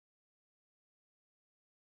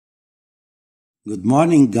Good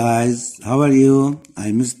morning, guys. How are you?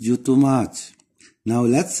 I missed you too much. Now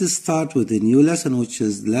let's start with a new lesson, which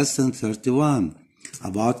is lesson 31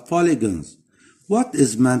 about polygons. What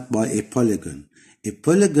is meant by a polygon? A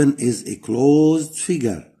polygon is a closed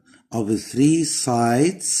figure of three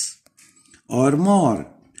sides or more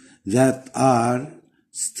that are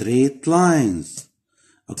straight lines.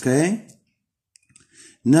 Okay?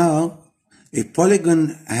 Now, a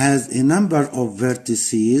polygon has a number of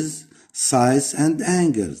vertices, sides, and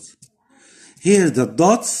angles. Here, the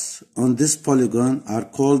dots on this polygon are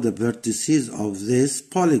called the vertices of this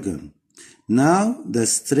polygon. Now, the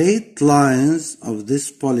straight lines of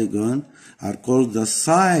this polygon are called the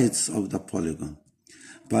sides of the polygon.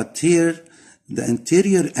 But here, the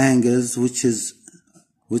interior angles,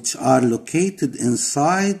 which are located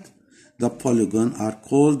inside the polygon, are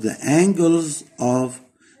called the angles of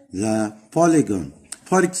the polygon.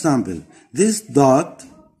 For example, this dot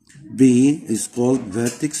B is called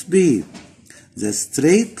vertex B. The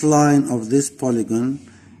straight line of this polygon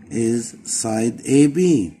is side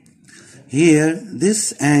AB. Here,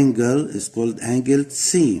 this angle is called angle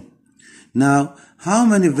C. Now, how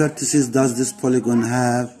many vertices does this polygon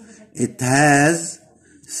have? It has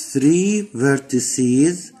 3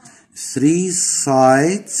 vertices, 3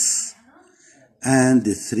 sides, and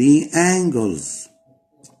 3 angles.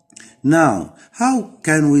 Now, how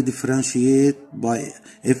can we differentiate by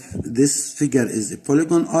if this figure is a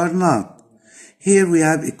polygon or not? Here we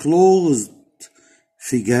have a closed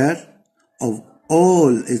figure of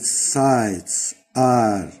all its sides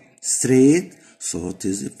are straight, so it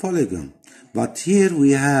is a polygon. But here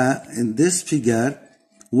we have, in this figure,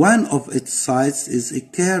 one of its sides is a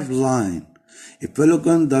curved line. A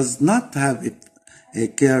polygon does not have a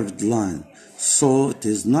curved line, so it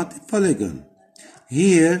is not a polygon.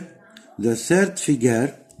 Here, the third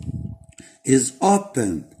figure is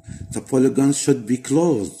open. The polygon should be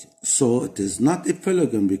closed, so it is not a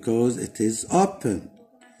polygon because it is open.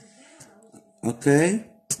 Okay?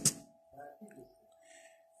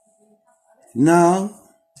 Now,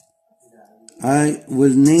 I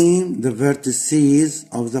will name the vertices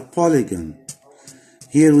of the polygon.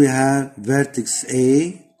 Here we have vertex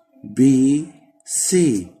A, B,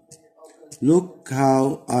 C. Look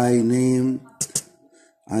how I named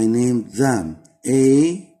them,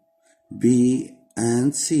 A, B,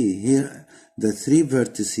 and C. Here, the 3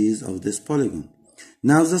 vertices of this polygon.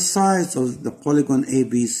 Now, the sides of the polygon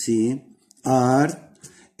ABC are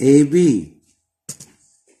AB.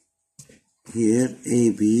 Here,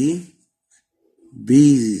 AB,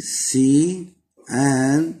 BC,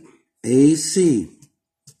 and AC.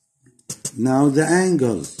 Now, the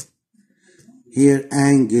angles. Here,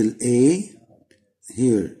 angle A.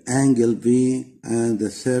 Here, angle B, and the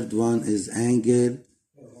third one is angle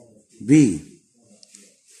B.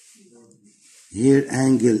 Here,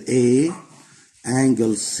 angle A,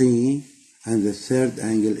 angle C, and the third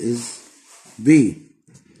angle is B.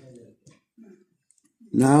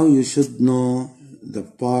 Now you should know the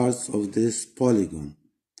parts of this polygon.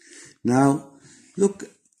 Now, look,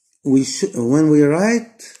 when we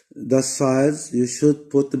write the sides, you should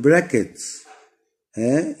put brackets.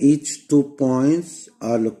 Each 2 points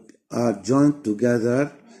are joined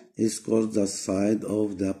together is called the side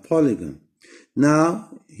of the polygon. Now,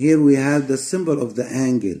 here we have the symbol of the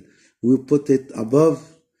angle. We put it above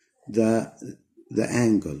the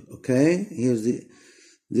angle, okay?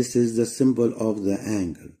 This is the symbol of the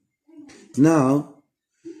angle. Now,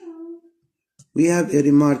 we have a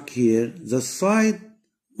remark here. The side,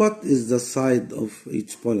 what is the side of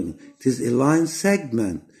each polygon? It is a line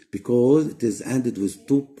segment, because it is ended with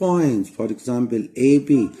 2 points. For example,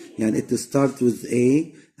 AB, and it starts with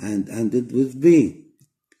A and ended with B.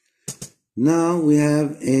 Now we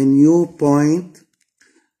have a new point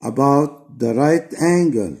about the right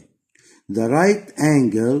angle. The right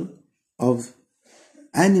angle of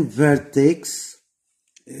any vertex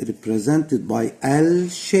represented by L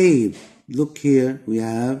shape. Look here, we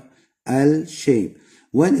have L shape.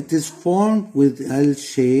 When it is formed with L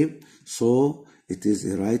shape, so it is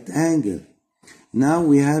a right angle. Now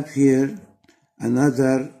we have here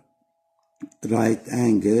another right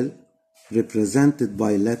angle represented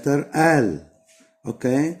by letter L.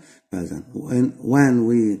 Okay? When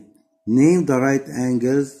we name the right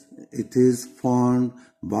angles, it is formed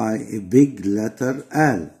by a big letter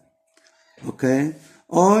L. Okay?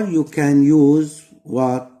 Or you can use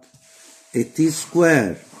what? A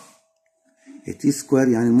T-square. A T-square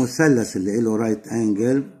يعني المثلث اللي له right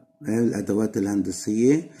angle. الأدوات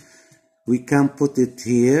الهندسية. We can put it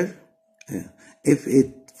here. If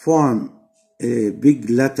it form a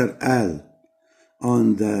big letter L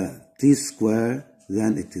on the T-square,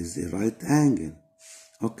 then it is a right angle.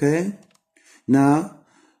 Okay? Now,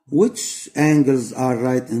 which angles are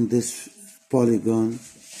right in this polygon?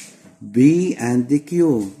 B and the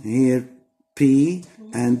Q. Here, P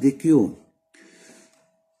and the Q.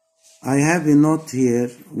 I have a note here.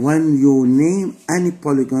 When you name any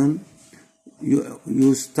polygon,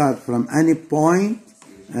 you start from any point,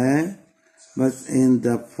 but in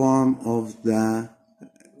the form of the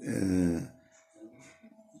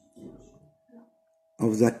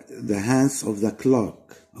hands of the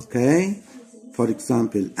clock. Okay? For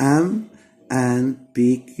example, M and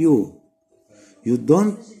PQ. You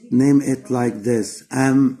don't name it like this,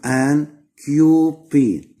 M and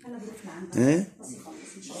QP.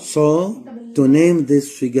 So, to name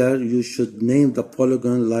this figure, you should name the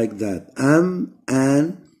polygon like that, M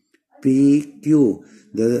and PQ.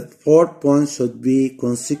 The 4 points should be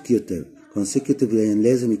consecutive. يعني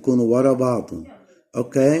لازم يكونوا ورا بعضهم.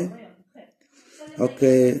 Okay?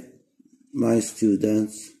 Okay, my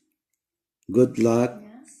students, good luck.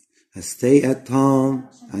 Stay at home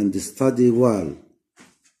and study well.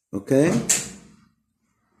 Okay?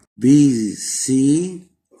 BC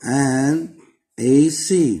and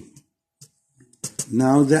AC.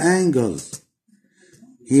 Now the angles.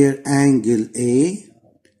 Here angle A,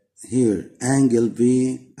 here angle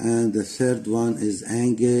B, and the third one is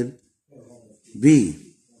angle B.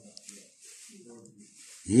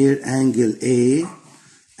 Here angle A,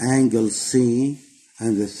 angle C,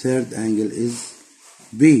 and the third angle is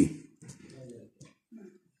B.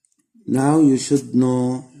 Now you should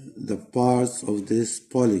know the parts of this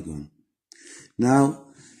polygon. Now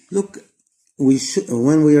look,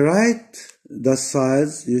 when we write the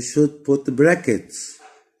sides, you should put brackets.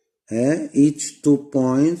 Each 2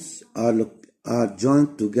 points are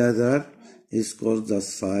joined together is called the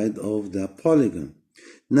side of the polygon.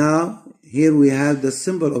 Now here we have the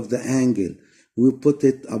symbol of the angle. We put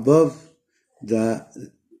it above the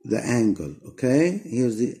angle. Okay,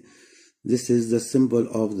 this is the symbol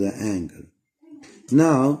of the angle.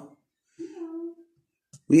 Now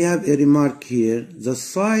we have a remark here. The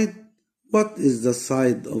side, what is the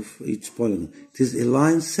side of each polygon? It is a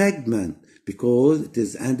line segment because it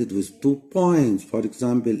is ended with 2 points. For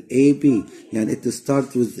example, AB, and it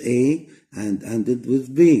starts with A and ended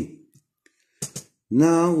with B.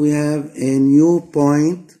 Now we have a new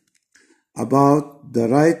point about the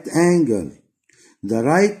right angle. The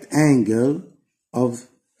right angle of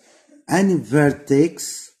any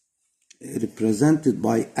vertex represented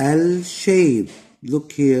by L shape.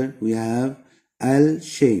 Look here, we have L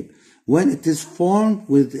shape. When it is formed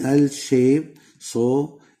with L shape,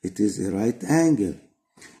 so it is a right angle.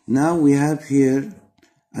 Now we have here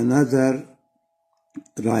another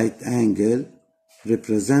right angle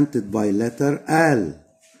represented by letter L.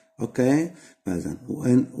 Okay?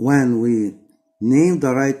 When we name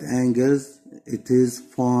the right angles, it is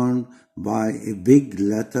formed by a big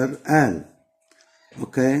letter L.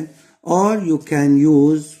 Okay? Or you can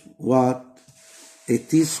use what? A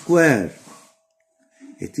T-square.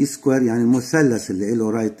 A T-square يعني مثلث اللي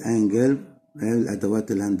له right angle.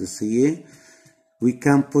 الأدوات الهندسية. We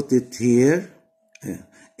can put it here.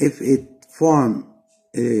 If it form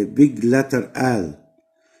a big letter L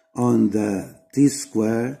on the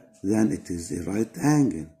T-square, then it is a right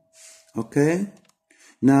angle. Okay?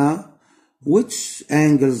 Now, which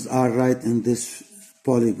angles are right in this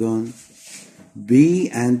polygon? B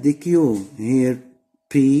and the Q. Here,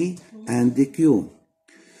 P and the Q.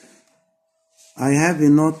 I have a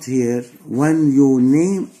note here. When you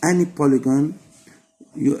name any polygon,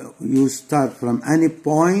 you start from any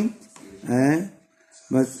point,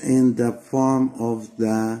 but in the form of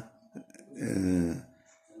the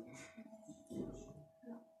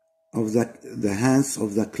hands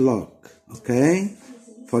of the clock. Okay?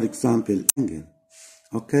 For example, angle.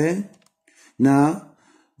 Okay? Now,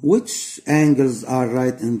 which angles are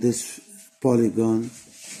right in this polygon?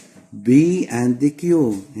 B and the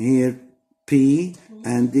Q. Here, P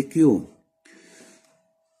and the Q.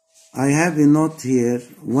 I have a note here.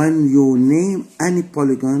 When you name any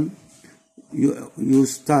polygon, you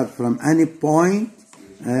start from any point,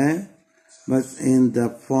 but in the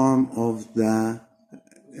form of the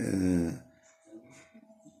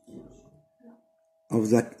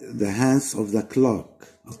hands of the clock.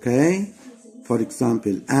 Okay? For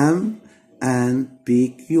example, M and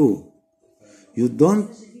PQ. You don't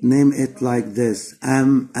name it like this,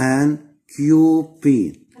 M and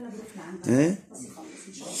QP.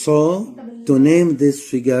 So, to name this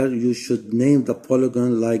figure, you should name the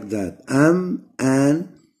polygon like that, M and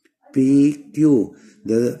PQ.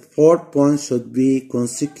 The 4 points should be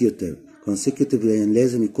consecutive. consecutive يعني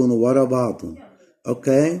لازم يكونوا ورا بعضهم.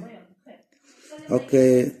 Okay?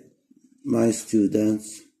 Okay, my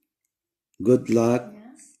students, good luck.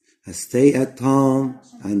 Stay at home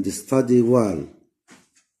and study well.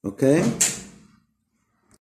 Okay?